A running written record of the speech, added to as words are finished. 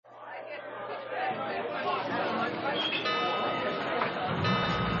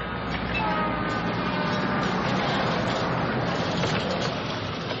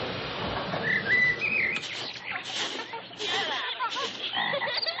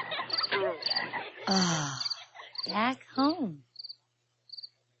Ah, back home.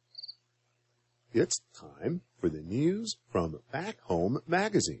 It's time for the news from Back Home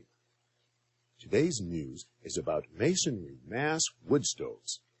magazine. Today's news is about masonry mass wood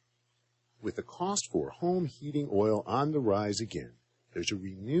stoves. With the cost for home heating oil on the rise again, there's a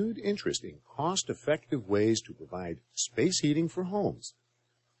renewed interest in cost-effective ways to provide space heating for homes.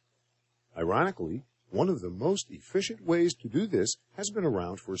 Ironically, one of the most efficient ways to do this has been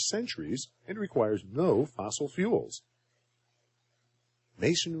around for centuries and requires no fossil fuels.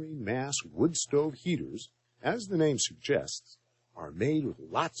 Masonry mass wood stove heaters, as the name suggests, are made with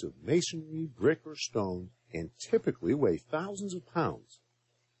lots of masonry, brick, or stone and typically weigh thousands of pounds.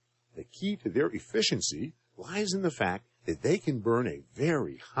 The key to their efficiency lies in the fact that they can burn a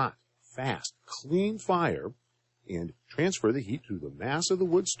very hot, fast, clean fire and transfer the heat to the mass of the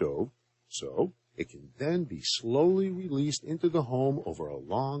wood stove, so it can then be slowly released into the home over a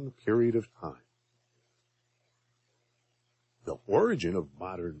long period of time. The origin of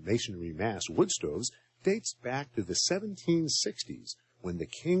modern masonry mass wood stoves dates back to the 1760s, when the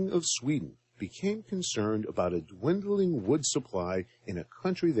King of Sweden became concerned about a dwindling wood supply in a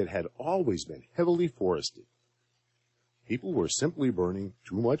country that had always been heavily forested. People were simply burning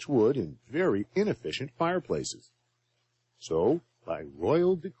too much wood in very inefficient fireplaces. So, by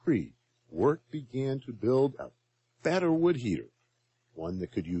royal decree, work began to build a better wood heater, one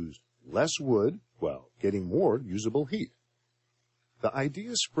that could use less wood while getting more usable heat. The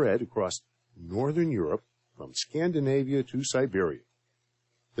idea spread across northern Europe from Scandinavia to Siberia.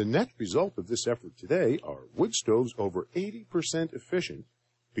 The net result of this effort today are wood stoves over 80% efficient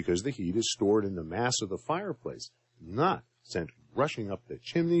because the heat is stored in the mass of the fireplace, not sent rushing up the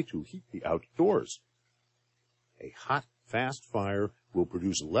chimney to heat the outdoors. A hot, fast fire will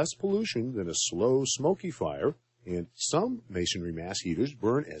produce less pollution than a slow, smoky fire, and some masonry mass heaters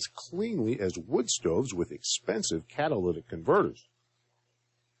burn as cleanly as wood stoves with expensive catalytic converters.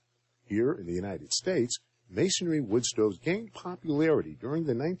 Here in the United States, masonry wood stoves gained popularity during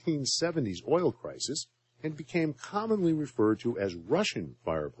the 1970s oil crisis and became commonly referred to as Russian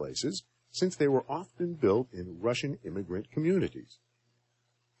fireplaces, since they were often built in Russian immigrant communities.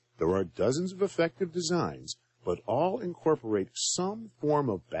 There are dozens of effective designs, but all incorporate some form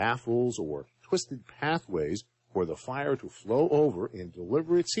of baffles or twisted pathways for the fire to flow over and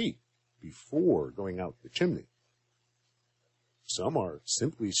deliver its heat before going out the chimney. Some are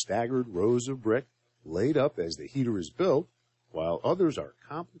simply staggered rows of brick laid up as the heater is built, while others are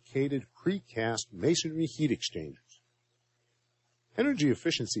complicated precast masonry heat exchangers. Energy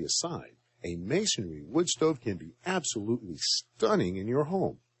efficiency aside, a masonry wood stove can be absolutely stunning in your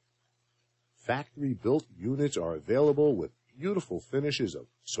home. Factory-built units are available with beautiful finishes of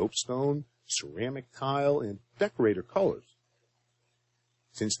soapstone, ceramic tile, and decorator colors.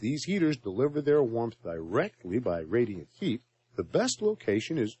 Since these heaters deliver their warmth directly by radiant heat, the best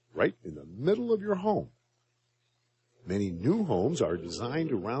location is right in the middle of your home. Many new homes are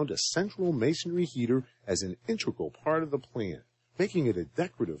designed around a central masonry heater as an integral part of the plan, making it a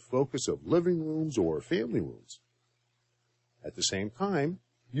decorative focus of living rooms or family rooms. At the same time,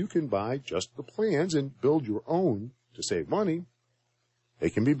 you can buy just the plans and build your own to save money. They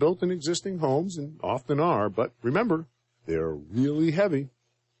can be built in existing homes and often are, but remember, they're really heavy.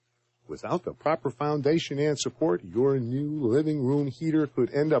 Without the proper foundation and support, your new living room heater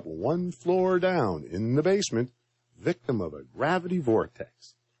could end up one floor down in the basement, victim of a gravity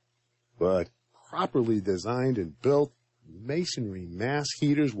vortex. But properly designed and built, masonry mass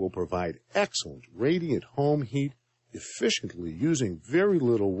heaters will provide excellent radiant home heat efficiently using very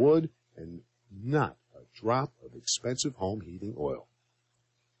little wood and not a drop of expensive home heating oil.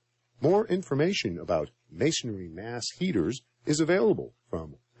 More information about masonry mass heaters is available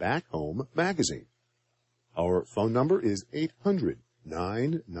from Back Home magazine. Our phone number is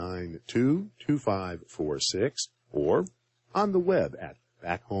 800-992-2546 or on the web at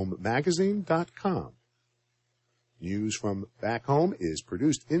backhomemagazine.com. News from Back Home is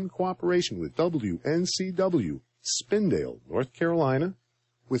produced in cooperation with WNCW, Spindale, North Carolina,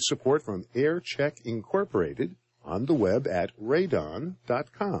 with support from Air Check Incorporated on the web at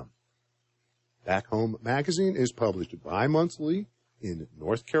radon.com. Back Home magazine is published bi-monthly in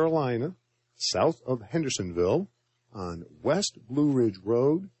North Carolina, south of Hendersonville, on West Blue Ridge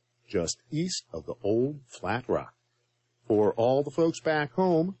Road, just east of the old Flat Rock. For all the folks back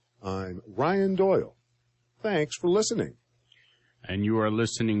home, I'm Ryan Doyle. Thanks for listening. And you are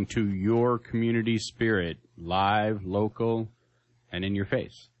listening to Your Community Spirit, live, local, and in your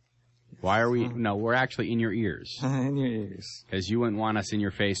face. Why are we? No, we're actually in your ears. In your ears. Because you wouldn't want us in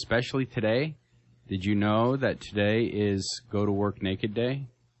your face, especially today. Did you know that today is Go to Work Naked Day?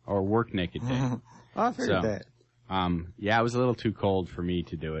 or work naked day. I figured that. Yeah, it was a little too cold for me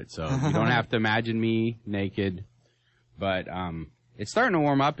to do it, so you don't have to imagine me naked. But it's starting to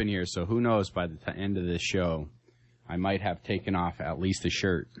warm up in here, so who knows, by the end of this show, I might have taken off at least a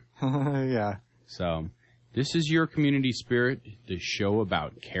shirt. Yeah. So this is Your Community Spirit, the show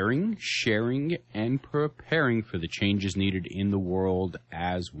about caring, sharing, and preparing for the changes needed in the world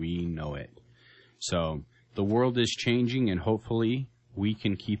as we know it. So the world is changing, and hopefully we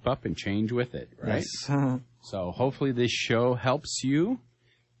can keep up and change with it, right? Yes. So hopefully this show helps you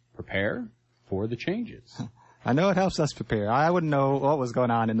prepare for the changes. I know it helps us prepare. I wouldn't know what was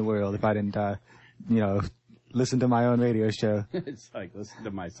going on in the world if I didn't, listen to my own radio show. It's like listen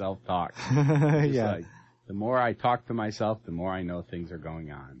to myself talk. Yeah. Like, the more I talk to myself, the more I know things are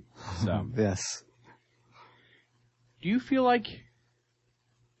going on. So yes. Do you feel like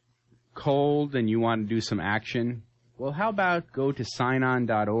cold and you want to do some action? Well, how about go to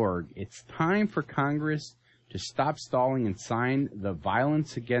signon.org. It's time for Congress to stop stalling and sign the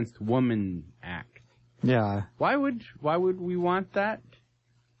Violence Against Women Act. Yeah. Why would we want that?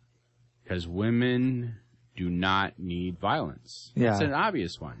 Because women do not need violence. Yeah. It's an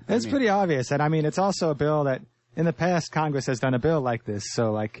obvious one. It's pretty obvious. And I mean, it's also a bill that in the past Congress has done a bill like this.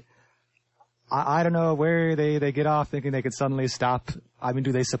 So like, I don't know where they get off thinking they could suddenly stop. I mean,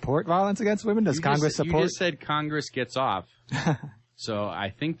 do they support violence against women? Does Congress support? You just said Congress gets off. So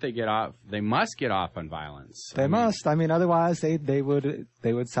I think they get off. They must get off on violence. They must. I mean, otherwise they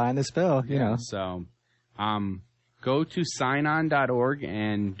would sign this bill. You know. So, go to signon.org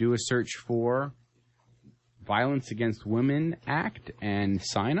and do a search for Violence Against Women Act and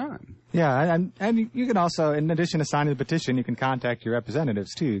sign on. Yeah, and you can also, in addition to signing the petition, you can contact your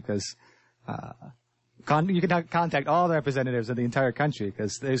representatives too, because you can contact all the representatives of the entire country,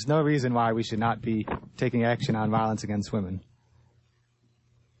 because there's no reason why we should not be taking action on violence against women.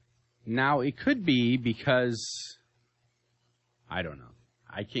 Now, it could be because, I don't know.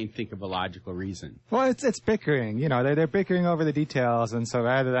 I can't think of a logical reason. Well, it's bickering. You know, they're bickering over the details, and so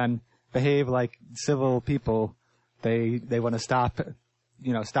rather than behave like civil people, they want to stop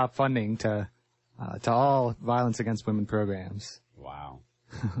funding to all violence against women programs. Wow.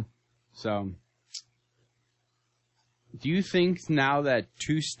 So, do you think now that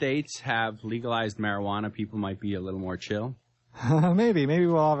 2 states have legalized marijuana, people might be a little more chill? Maybe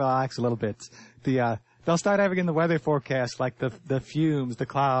we'll all relax a little bit. They'll start having in the weather forecast like the fumes, the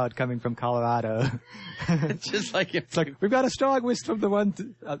cloud coming from Colorado. Just like it's like we've got a strong wind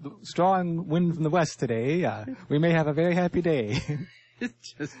from strong wind from the west today. We may have a very happy day.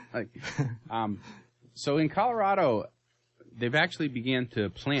 It's just like so in Colorado, they've actually began to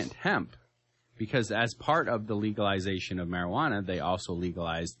plant hemp because as part of the legalization of marijuana, they also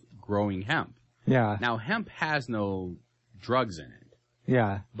legalized growing hemp. Yeah. Now hemp has no drugs in it.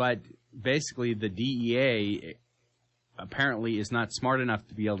 Yeah. But basically, the DEA apparently is not smart enough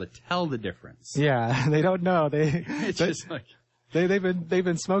to be able to tell the difference. Yeah, they don't know. It's just like they've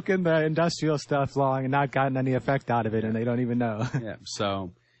been smoking the industrial stuff long and not gotten any effect out of it, and they don't even know. Yeah.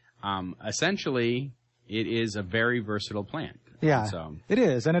 So, essentially, it is a very versatile plant. Yeah, so it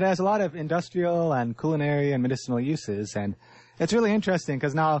is, and it has a lot of industrial and culinary and medicinal uses, and it's really interesting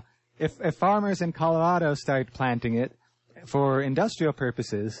because now, if farmers in Colorado start planting it for industrial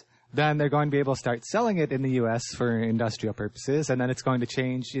purposes, then they're going to be able to start selling it in the U.S. for industrial purposes, and then it's going to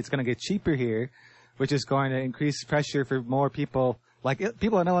change. It's going to get cheaper here, which is going to increase pressure for more people. Like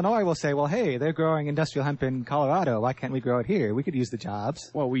people in Illinois will say, well, hey, they're growing industrial hemp in Colorado. Why can't we grow it here? We could use the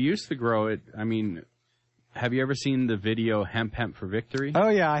jobs. Well, we used to grow it. I mean, have you ever seen the video Hemp, Hemp for Victory? Oh,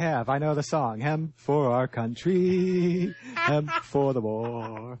 yeah, I have. I know the song. Hemp for our country, hemp for the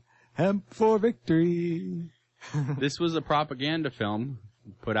war, hemp for victory. This was a propaganda film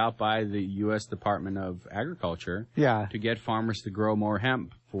put out by the U.S. Department of Agriculture to get farmers to grow more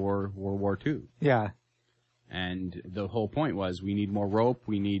hemp for World War II. Yeah. And the whole point was we need more rope.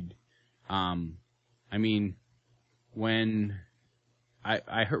 We need, when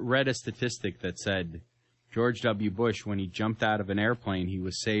I read a statistic that said George W. Bush, when he jumped out of an airplane, he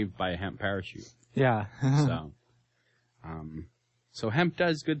was saved by a hemp parachute. Yeah. So hemp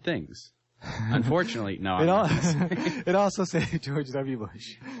does good things. Unfortunately, no. It also saved George W.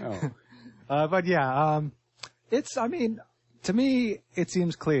 Bush. Oh. But yeah, to me, it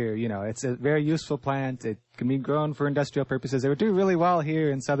seems clear. You know, it's a very useful plant. It can be grown for industrial purposes. It would do really well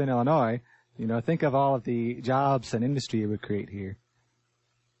here in southern Illinois. You know, think of all of the jobs and industry it would create here.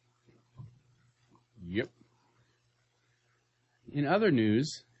 Yep. In other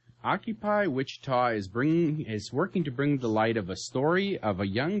news, Occupy Wichita is working to bring to light of a story of a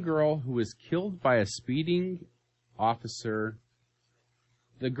young girl who was killed by a speeding officer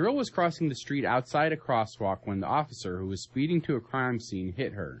The girl was crossing the street outside a crosswalk when the officer, who was speeding to a crime scene,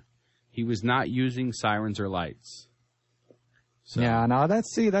 hit her. He was not using sirens or lights. So. Yeah, no,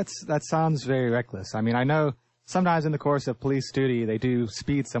 that sounds very reckless. I mean, I know sometimes in the course of police duty they do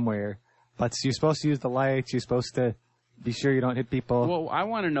speed somewhere, but you're supposed to use the lights. You're supposed to be sure you don't hit people. Well, I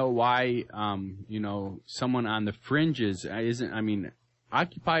want to know why, someone on the fringes isn't. I mean,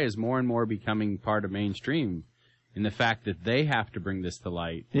 Occupy is more and more becoming part of mainstream in the fact that they have to bring this to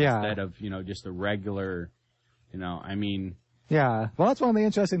light instead of just a regular, Yeah, well, that's one of the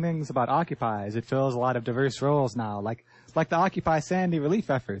interesting things about Occupy is it fills a lot of diverse roles now, like the Occupy Sandy relief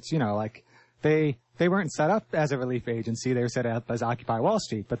efforts. Like they weren't set up as a relief agency; they were set up as Occupy Wall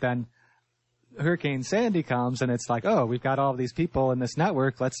Street. But then Hurricane Sandy comes, and it's like, oh, we've got all these people in this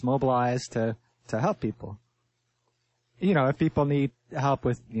network. Let's mobilize to help people. If people need help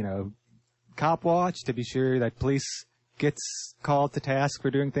with cop watch to be sure that police gets called to task for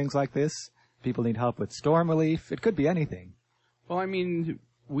doing things like this. People need help with storm relief. It could be anything. Well, I mean,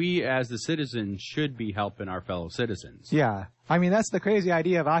 we as the citizens should be helping our fellow citizens. Yeah. I mean, that's the crazy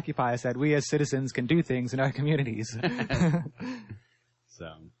idea of Occupy, is that we as citizens can do things in our communities. So,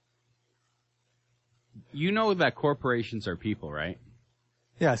 you know that corporations are people, right?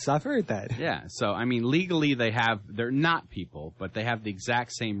 Yes, I've heard that. Yeah. So, I mean, legally they're not people, but they have the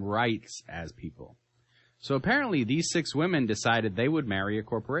exact same rights as people. So apparently these 6 women decided they would marry a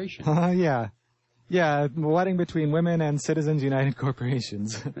corporation. Yeah. Yeah, wedding between women and Citizens United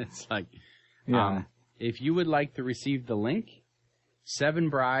corporations. It's like, yeah. If you would like to receive the link, 7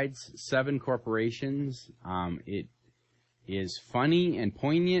 brides, 7 corporations. It is funny and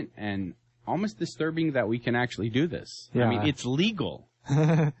poignant and almost disturbing that we can actually do this. Yeah. I mean, it's legal.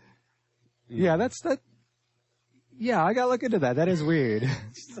 Yeah, that's that. Yeah, I gotta look into that. That is weird.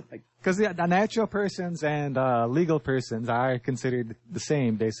 Because the natural persons and legal persons are considered the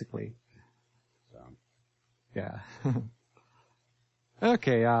same, basically. So. Yeah.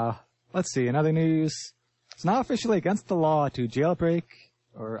 Okay, let's see. Another news. It's now officially against the law to jailbreak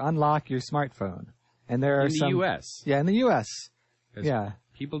or unlock your smartphone. And there are in the U.S. Yeah, in the U.S. Yeah.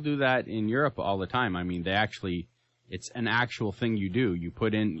 People do that in Europe all the time. I mean, it's an actual thing you do.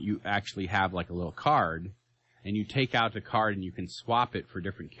 You actually have like a little card, and you take out the card and you can swap it for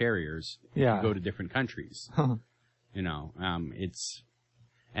different carriers. Yeah. You go to different countries.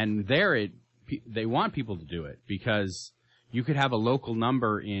 They want people to do it because you could have a local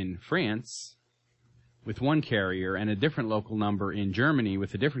number in France with one carrier and a different local number in Germany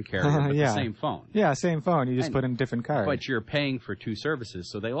with a different carrier, but the same phone. Yeah, same phone. You just put in a different card. But you're paying for 2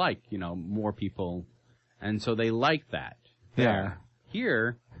 services, so they like, more people, and so they like that. Yeah.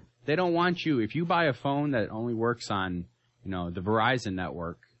 Here, they don't want you. If you buy a phone that only works on, the Verizon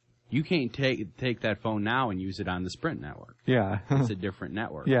network, you can't take that phone now and use it on the Sprint network. Yeah. It's a different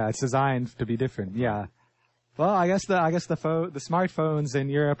network. Yeah, it's designed to be different. Yeah. Well, I guess the smartphones in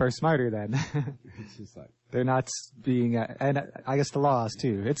Europe are smarter then. It's just like they're not being, and I guess the laws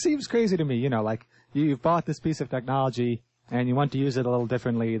too. It seems crazy to me, like you've bought this piece of technology and you want to use it a little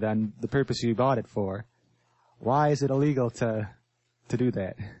differently than the purpose you bought it for. Why is it illegal to do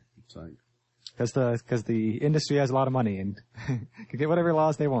that? It's like because the industry has a lot of money and can get whatever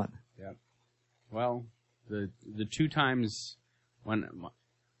laws they want. Yep. Well, the 2 times when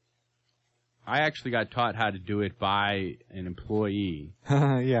I actually got taught how to do it by an employee.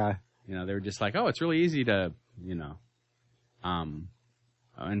 Yeah. They were just like, oh, it's really easy to,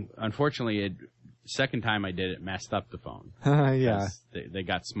 unfortunately, second time I did it messed up the phone. Yeah. They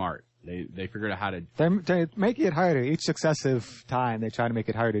got smart. They figured out how to. They're making it harder. Each successive time, they try to make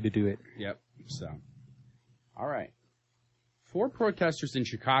it harder to do it. Yep. So, all right. 4 protesters in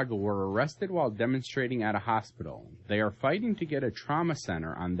Chicago were arrested while demonstrating at a hospital. They are fighting to get a trauma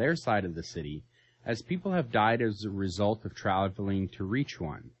center on their side of the city, as people have died as a result of traveling to reach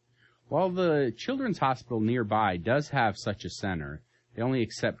one. While the children's hospital nearby does have such a center, they only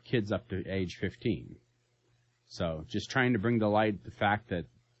accept kids up to age 15. So, just trying to bring to light the fact that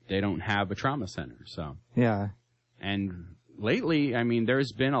they don't have a trauma center. So, yeah. And lately, I mean,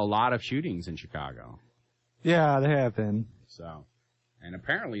 there's been a lot of shootings in Chicago. Yeah, there have been. So, and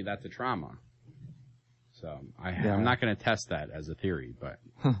apparently that's a trauma. So, I'm not going to test that as a theory, but.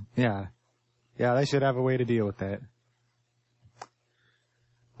 Yeah. Yeah, they should have a way to deal with that.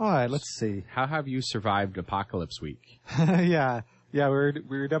 All right, let's see. How have you survived Apocalypse Week? Yeah, we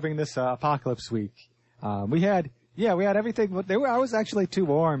were dubbing this Apocalypse Week. We had everything. I was actually too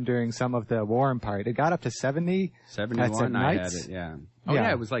warm during some of the warm part. It got up to 70. 71, I had it, yeah. Oh,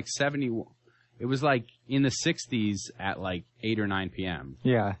 yeah, it was like 70. It was like in the 60s at like 8 or 9 p.m.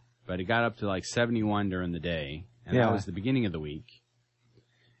 Yeah. But it got up to like 71 during the day, and that was the beginning of the week.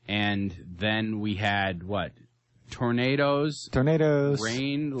 And then we had, tornadoes,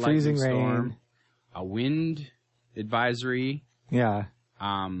 rain, freezing lightning storm, rain, a wind advisory. Yeah.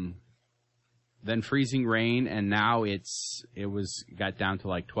 Then freezing rain, and now it got down to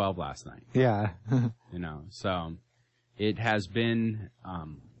like 12 last night. Yeah. So it has been,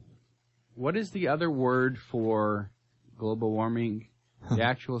 what is the other word for global warming? The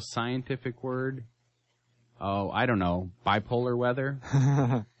actual scientific word? Oh, I don't know. Bipolar weather?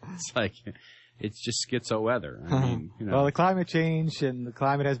 It's like, it's just schizo weather. I mean, Well, the climate change and the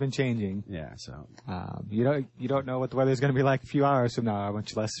climate has been changing. Yeah, so. You don't know what the weather is going to be like a few hours from now,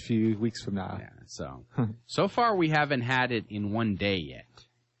 much less a few weeks from now. Yeah, so far we haven't had it in one day yet.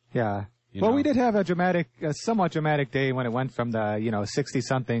 Yeah. Well, we did have a somewhat dramatic day when it went from the,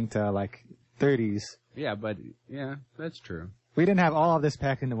 60-something to like 30s. Yeah, that's true. We didn't have all of this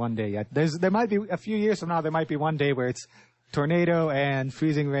packed into one day yet. There might be a few years from now. There might be one day where it's tornado and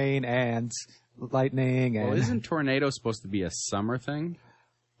freezing rain and lightning. And isn't tornado supposed to be a summer thing?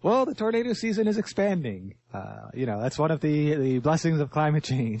 Well, the tornado season is expanding. That's one of the blessings of climate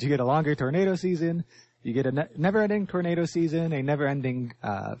change. You get a longer tornado season. You get a never-ending tornado season, a never-ending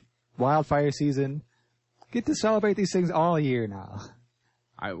wildfire season. Get to celebrate these things all year now.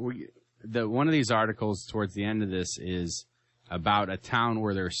 One of these articles towards the end of this is about a town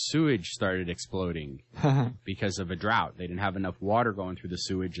where their sewage started exploding because of a drought. They didn't have enough water going through the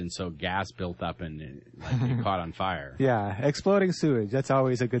sewage, and so gas built up and it caught on fire. Yeah, exploding sewage. That's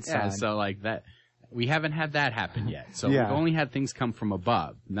always a good sign. Yeah, so like that. We haven't had that happen yet. So we've only had things come from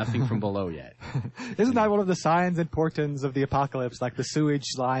above, nothing from below yet. Isn't that one of the signs and portents of the apocalypse, like the sewage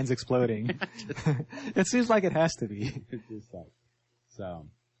lines exploding? It seems like it has to be. So,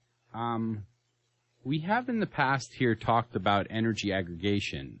 we have in the past here talked about energy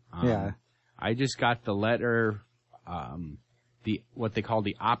aggregation. I just got the letter, what they call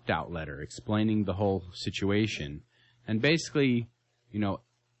the opt-out letter, explaining the whole situation. And basically,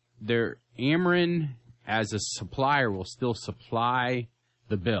 Ameren as a supplier will still supply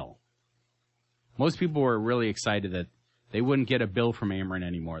the bill. Most people were really excited that they wouldn't get a bill from Ameren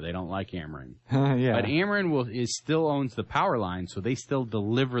anymore. They don't like Ameren. But Ameren still owns the power line, so they still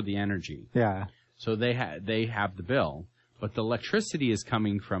deliver the energy. Yeah. So they have the bill, but the electricity is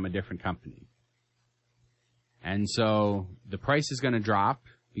coming from a different company. And so the price is going to drop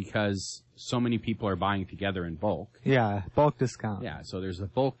because so many people are buying together in bulk. Yeah, bulk discount. Yeah, so there's a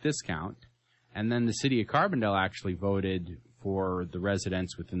bulk discount. And then the city of Carbondale actually voted for the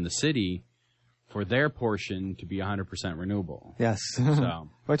residents within the city for their portion to be 100% renewable. Yes. So,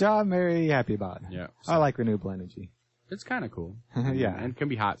 which I'm very happy about. Yeah. So I like renewable energy. It's kind of cool. Yeah. And it can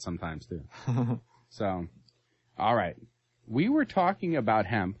be hot sometimes, too. So, all right. We were talking about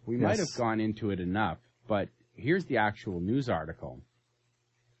hemp. We might have gone into it enough, but here's the actual news article.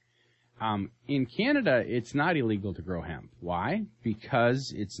 In Canada, it's not illegal to grow hemp. Why?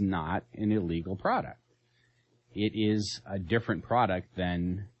 Because it's not an illegal product. It is a different product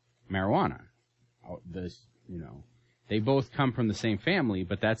than marijuana. They both come from the same family,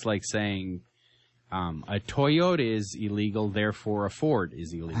 but that's like saying a Toyota is illegal, therefore a Ford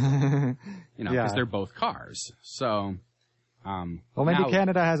is illegal. Because they're both cars. So, well, maybe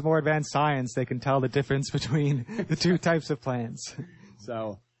Canada has more advanced science. They can tell the difference between the two types of plants.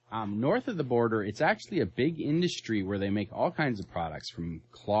 So, north of the border, it's actually a big industry where they make all kinds of products, from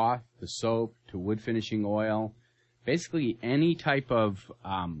cloth to soap to wood finishing oil. Basically, any type of,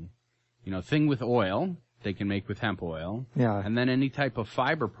 thing with oil, they can make with hemp oil. Yeah. And then any type of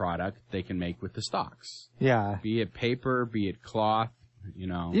fiber product they can make with the stalks. Yeah. Be it paper, be it cloth,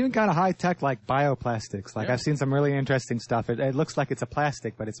 Even kind of high-tech like bioplastics. Like I've seen some really interesting stuff. It looks like it's a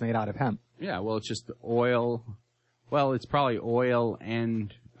plastic, but it's made out of hemp. Yeah, well, it's just oil. Well, it's probably oil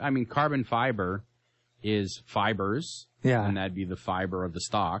and, carbon fiber is fibers. Yeah. And that'd be the fiber of the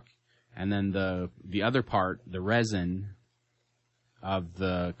stalk. And then the other part, the resin of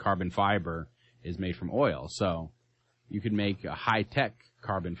the carbon fiber, is made from oil. So you could make a high-tech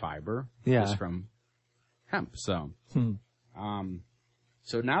carbon fiber just from hemp. So,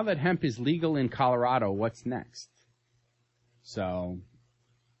 so now that hemp is legal in Colorado, what's next? So,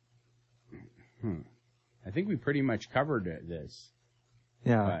 I think we pretty much covered this.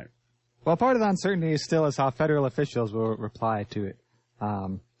 Yeah. But, well, part of the uncertainty still is how federal officials will reply to it.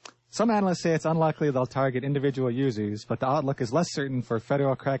 Some analysts say it's unlikely they'll target individual users, but the outlook is less certain for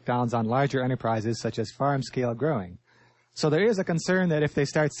federal crackdowns on larger enterprises such as farm-scale growing. So there is a concern that if they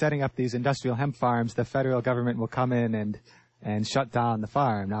start setting up these industrial hemp farms, the federal government will come in and shut down the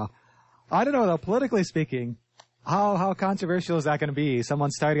farm. Now, I don't know, though, politically speaking, how controversial is that going to be? Someone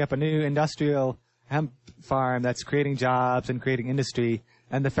starting up a new industrial hemp farm that's creating jobs and creating industry,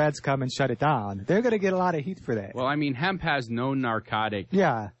 and the feds come and shut it down, they're going to get a lot of heat for that. Well, I mean, hemp has no narcotic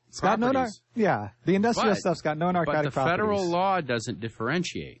It's got no the industrial stuff's got no narcotic properties. But the properties. federal law doesn't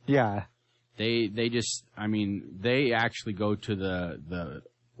differentiate. Yeah. They just, I mean, they actually go to the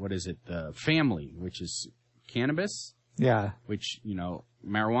what is it, the family, which is cannabis. Yeah. Which,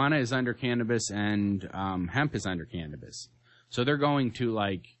 marijuana is under cannabis and hemp is under cannabis. So they're going to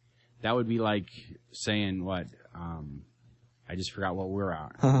that would be like saying what, I just forgot what we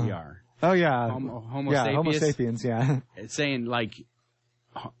are. Oh yeah. Homo yeah, sapiens. Homo sapiens, yeah. It's saying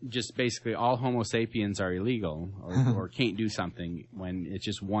just basically all Homo sapiens are illegal or can't do something when it's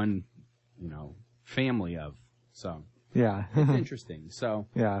just one, family of, so. Yeah. It's interesting, so.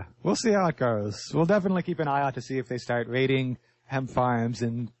 Yeah. We'll see how it goes. We'll definitely keep an eye out to see if they start raiding hemp farms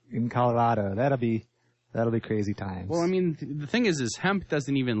in Colorado. That'll be crazy times. Well, I mean, the thing is hemp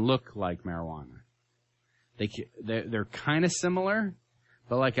doesn't even look like marijuana. They're kind of similar,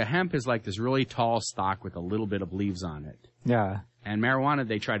 but like a hemp is like this really tall stalk with a little bit of leaves on it. Yeah. And marijuana,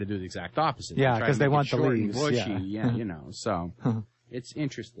 they try to do the exact opposite. Yeah, because they want the short leaves. And bushy, yeah, so it's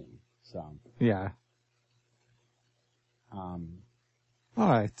interesting. So. Yeah. All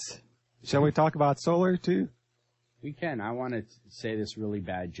right. Shall we talk about solar too? We can. I want to say this really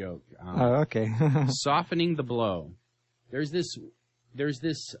bad joke. Okay. Softening the blow. There's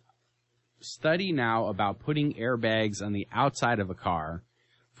this study now about putting airbags on the outside of a car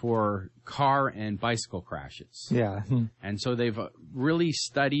for car and bicycle crashes. Yeah. And so they've really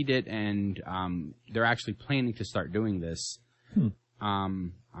studied it, and they're actually planning to start doing this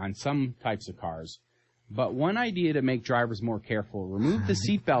on some types of cars. But one idea to make drivers more careful, remove the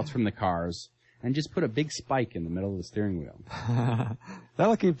seatbelts from the cars and just put a big spike in the middle of the steering wheel.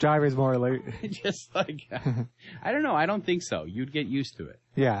 That'll keep drivers more alert. Just I don't know. I don't think so. You'd get used to it.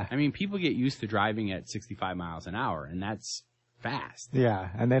 Yeah. I mean, people get used to driving at 65 miles an hour, and that's fast. Yeah,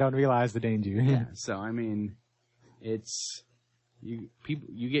 and they don't realize the danger. Yeah. So, I mean, you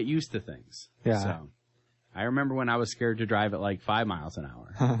get used to things. Yeah. So. I remember when I was scared to drive at 5 miles an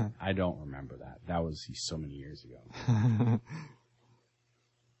hour. I don't remember that. That was so many years ago.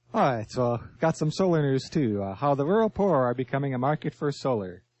 All right, so got some solar news too. How the rural poor are becoming a market for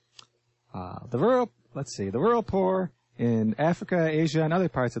solar. The rural poor in Africa, Asia, and other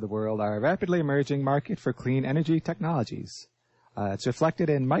parts of the world are a rapidly emerging market for clean energy technologies. It's reflected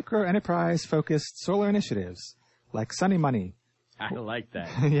in micro-enterprise-focused solar initiatives like Sunny Money. I like that.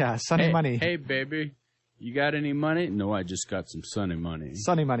 Yeah, Sunny Money. Hey, baby. You got any money? No, I just got some Sunny Money.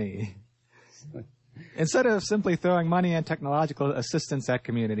 Sunny Money. Instead of simply throwing money and technological assistance at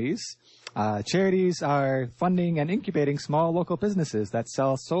communities, charities are funding and incubating small local businesses that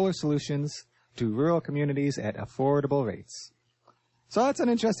sell solar solutions to rural communities at affordable rates. So that's an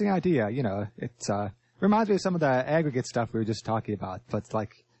interesting idea. It reminds me of some of the aggregate stuff we were just talking about, but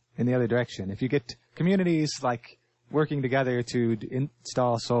in the other direction. If you get communities working together to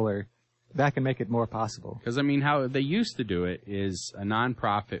install solar, that can make it more possible. Because, I mean, how they used to do it is a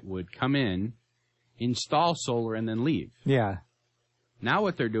nonprofit would come in, install solar, and then leave. Yeah. Now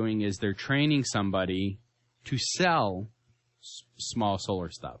what they're doing is they're training somebody to sell small solar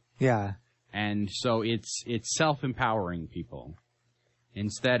stuff. Yeah. And so it's self-empowering people.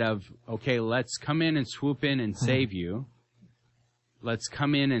 Instead of, okay, let's come in and swoop in and save you, let's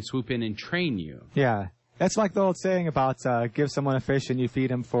come in and swoop in and train you. Yeah. That's like the old saying about give someone a fish and you feed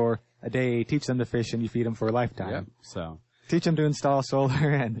him for a day, teach them to fish and you feed them for a lifetime. Yep. So teach them to install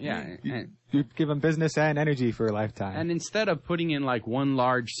solar and you give them business and energy for a lifetime. And instead of putting in one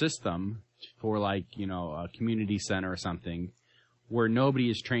large system for a community center or something where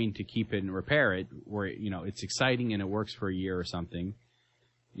nobody is trained to keep it and repair it, where it's exciting and it works for a year or something,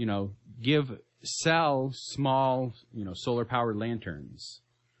 sell small solar powered lanterns.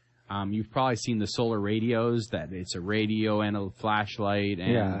 You've probably seen the solar radios that it's a radio and a flashlight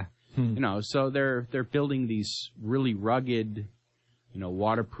and so they're building these really rugged,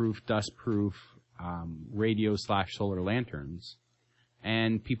 waterproof, dustproof radio/solar lanterns,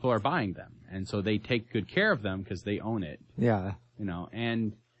 and people are buying them, and so they take good care of them because they own it. Yeah,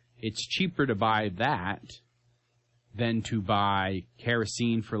 and it's cheaper to buy that than to buy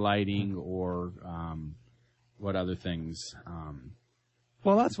kerosene for lighting or what other things.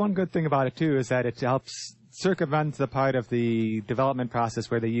 Well, that's one good thing about it, too, is that it helps circumvent the part of the development process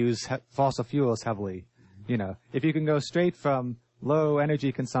where they use fossil fuels heavily. If you can go straight from low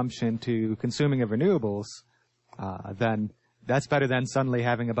energy consumption to consuming of renewables, then that's better than suddenly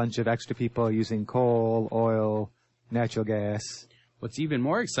having a bunch of extra people using coal, oil, natural gas. What's even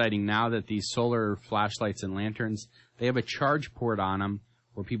more exciting now that these solar flashlights and lanterns, they have a charge port on them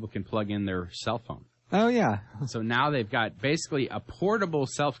where people can plug in their cell phone. Oh, yeah. So now they've got basically a portable,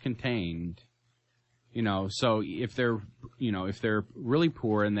 self-contained, so if they're really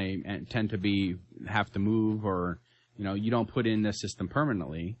poor and they tend to have to move or, you don't put in the system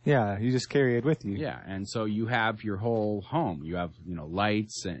permanently. Yeah, you just carry it with you. Yeah, and so you have your whole home. You have,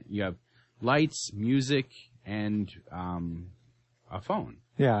 lights, and you have lights, music, and a phone.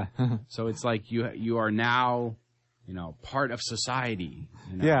 Yeah. So it's like you are now, part of society.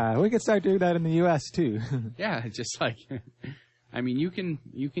 Yeah, we could start doing that in the U.S. too. Yeah, it's just like, I mean, you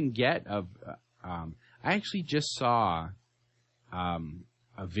can get I actually just saw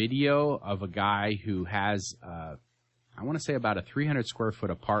a video of a guy who has, I want to say about a 300 square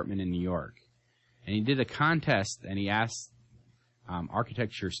foot apartment in New York. And he did a contest and he asked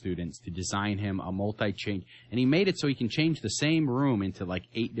architecture students to design him a multi-change. And he made it so he can change the same room into like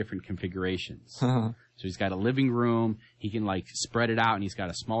 8 different configurations. So he's got a living room. He can like spread it out, and he's got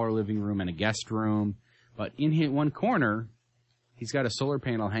a smaller living room and a guest room. But in one corner, he's got a solar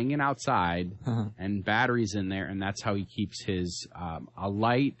panel hanging outside and batteries in there, and that's how he keeps his a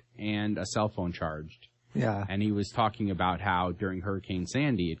light and a cell phone charged. Yeah. And he was talking about how during Hurricane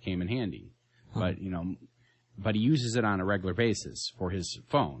Sandy it came in handy. But but he uses it on a regular basis for his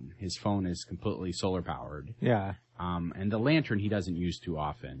phone. His phone is completely solar powered. Yeah. And the lantern he doesn't use too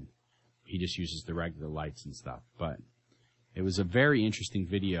often. He just uses the regular lights and stuff. But it was a very interesting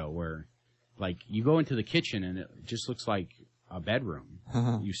video where, like, you go into the kitchen and it just looks like a bedroom.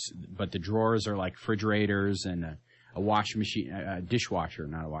 But the drawers are like refrigerators and a washing machine, a dishwasher,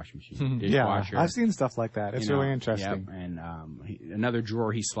 not a washing machine. Dishwasher. Yeah, I've seen stuff like that. It's really interesting. Yep. And another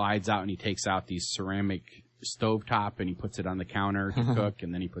drawer he slides out and he takes out these ceramic stovetop and he puts it on the counter to cook,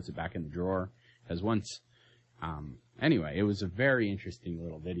 and then he puts it back in the drawer. Because once, anyway, it was a very interesting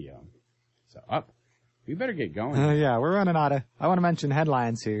little video. So, we better get going. Yeah, we're running out of, I want to mention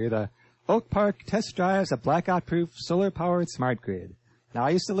headlines here. The Oak Park test drives a blackout-proof solar-powered smart grid. Now, I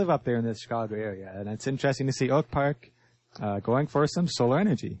used to live up there in the Chicago area, and it's interesting to see Oak Park going for some solar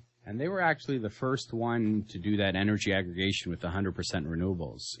energy. And they were actually the first one to do that energy aggregation with 100%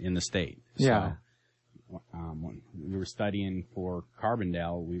 renewables in the state. Yeah. So, when we were studying for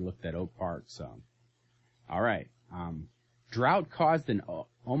Carbondale, we looked at Oak Park. So, all right. Drought caused an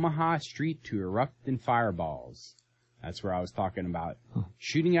Omaha street to erupt in fireballs. That's where I was talking about.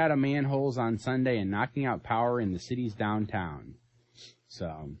 Shooting out of manholes on Sunday and knocking out power in the city's downtown.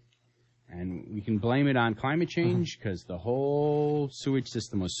 So, and we can blame it on climate change because the whole sewage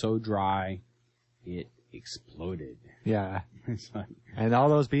system was so dry, it exploded. Yeah. And all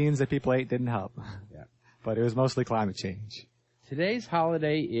those beans that people ate didn't help. Yeah. But it was mostly climate change. Today's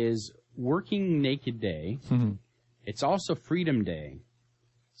holiday is Working Naked Day. It's also Freedom Day.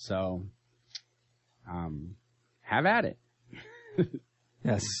 So, have at it.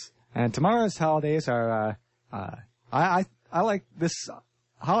 Yes. And tomorrow's holidays are, I like this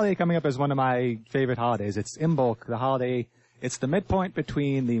holiday coming up as one of my favorite holidays. It's Imbolc, the holiday. It's the midpoint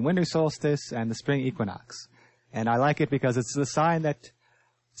between the winter solstice and the spring equinox. And I like it because it's the sign that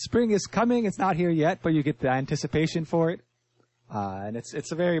spring is coming. It's not here yet, but you get the anticipation for it. And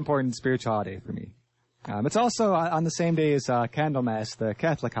it's a very important spiritual holiday for me. It's also on the same day as Candlemas, the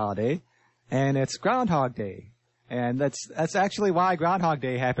Catholic holiday, and it's Groundhog Day. And that's actually why Groundhog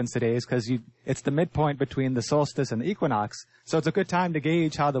Day happens today, is because it's the midpoint between the solstice and the equinox. So it's a good time to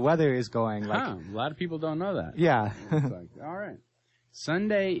gauge how the weather is going. A lot of people don't know that. Yeah. It's like, all right.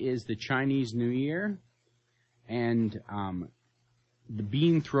 Sunday is the Chinese New Year and the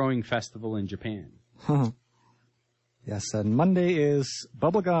bean throwing festival in Japan. Yes, and Monday is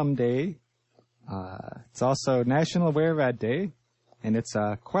Bubblegum Day. It's also National Wear Red Day, and it's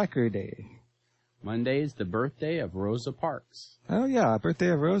Quacker Day. Monday is the birthday of Rosa Parks. Oh, yeah, birthday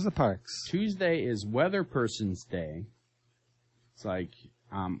of Rosa Parks. Tuesday is Weather Person's Day. It's like,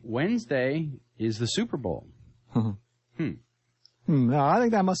 Wednesday is the Super Bowl. No, I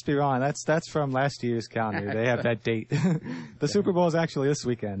think that must be wrong. That's from last year's calendar. They have that date. The Super Bowl is actually this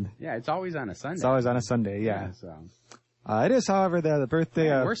weekend. Yeah, it's always on a Sunday. It's always on a Sunday, yeah. So. It is, however, the birthday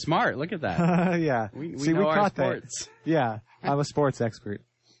of... We're smart. Look at that. Yeah. We know our caught sports. That. Yeah, I'm a sports expert.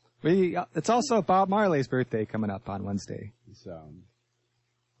 It's also Bob Marley's birthday coming up on Wednesday. So,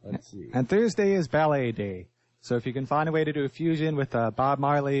 let's see. And Thursday is Ballet Day. So if you can find a way to do a fusion with Bob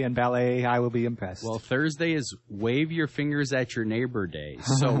Marley and ballet, I will be impressed. Well, Thursday is Wave Your Fingers at Your Neighbor Day.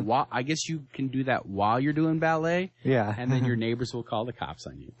 So I guess you can do that while you're doing ballet. Yeah. And then your neighbors will call the cops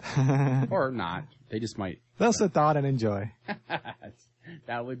on you. Or not. They just might. They'll sit down and enjoy.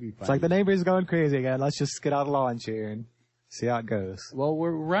 That would be fun. It's like the neighbor's going crazy again. Let's just get out of lawn chair and See how it goes. Well,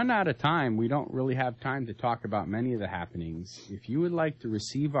 we're run out of time. We don't really have time to talk about many of the happenings. If you would like to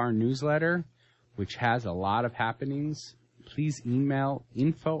receive our newsletter, which has a lot of happenings, please email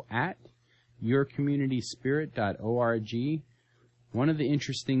info@yourcommunityspirit.org. One of the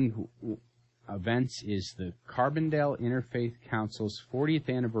interesting events is the Carbondale Interfaith Council's 40th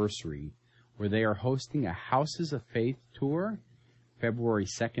anniversary, where they are hosting a Houses of Faith tour, February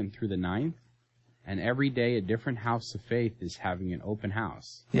 2nd through the 9th. And every day a different house of faith is having an open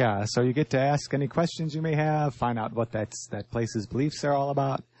house. Yeah, so you get to ask any questions you may have, find out what that place's beliefs are all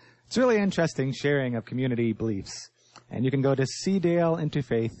about. It's really interesting sharing of community beliefs. And you can go to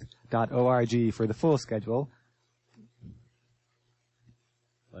cdaleinterfaith.org for the full schedule.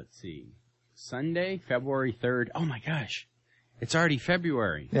 Let's see. Sunday, February 3rd. Oh my gosh. It's already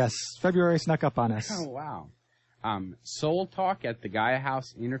February. Yes, February snuck up on us. Oh, wow. Soul Talk at the Gaia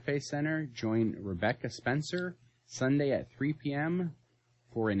House Interfaith Center. Join Rebecca Spencer Sunday at 3 p.m.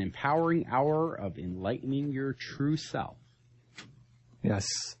 for an empowering hour of enlightening your true self. Yes.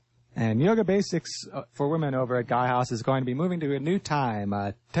 And Yoga Basics for Women over at Gaia House is going to be moving to a new time,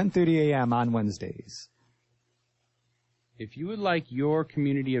 10:30 a.m. on Wednesdays. If you would like your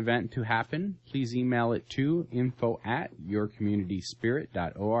community event to happen, please email it to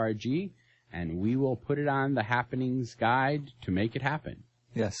info@yourcommunityspirit.org. And we will put it on the happenings guide to make it happen.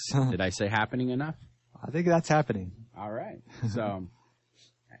 Yes. Did I say happening enough? I think that's happening. All right. So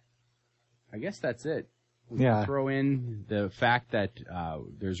I guess that's it. We can throw in the fact that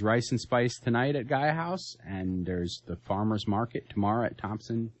there's Rice and Spice tonight at Gaia House, and there's the Farmers Market tomorrow at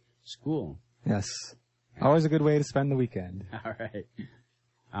Thompson School. Yes. Always a good way to spend the weekend. All right.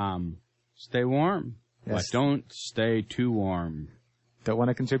 Stay warm, but don't stay too warm. Don't want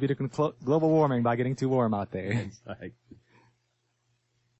to contribute to global warming by getting too warm out there. It's like